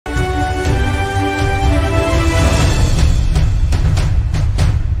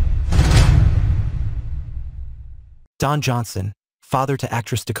Don Johnson, father to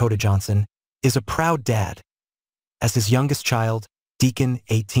actress Dakota Johnson, is a proud dad. As his youngest child, Deacon,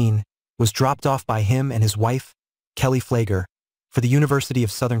 18, was dropped off by him and his wife, Kelly Flager, for the University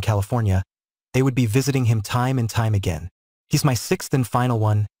of Southern California, they would be visiting him time and time again. "He's my sixth and final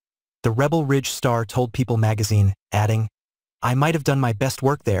one," the Rebel Ridge star told People magazine, adding, "I might have done my best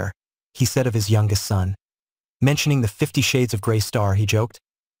work there," he said of his youngest son. Mentioning the 50 Shades of Grey star, he joked,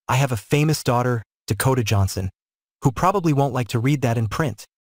 "I have a famous daughter, Dakota Johnson, who probably won't like to read that in print."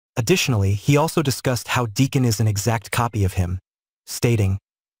 Additionally, he also discussed how Deacon is an exact copy of him, stating,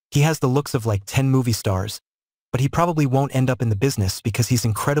 "He has the looks of like 10 movie stars, but he probably won't end up in the business because he's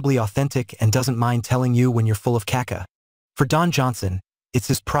incredibly authentic and doesn't mind telling you when you're full of caca." For Don Johnson, it's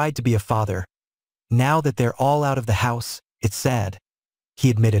his pride to be a father. Now that they're all out of the house, it's sad.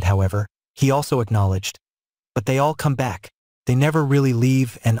 He admitted, however, he also acknowledged, "But they all come back. They never really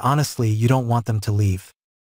leave, and honestly, you don't want them to leave."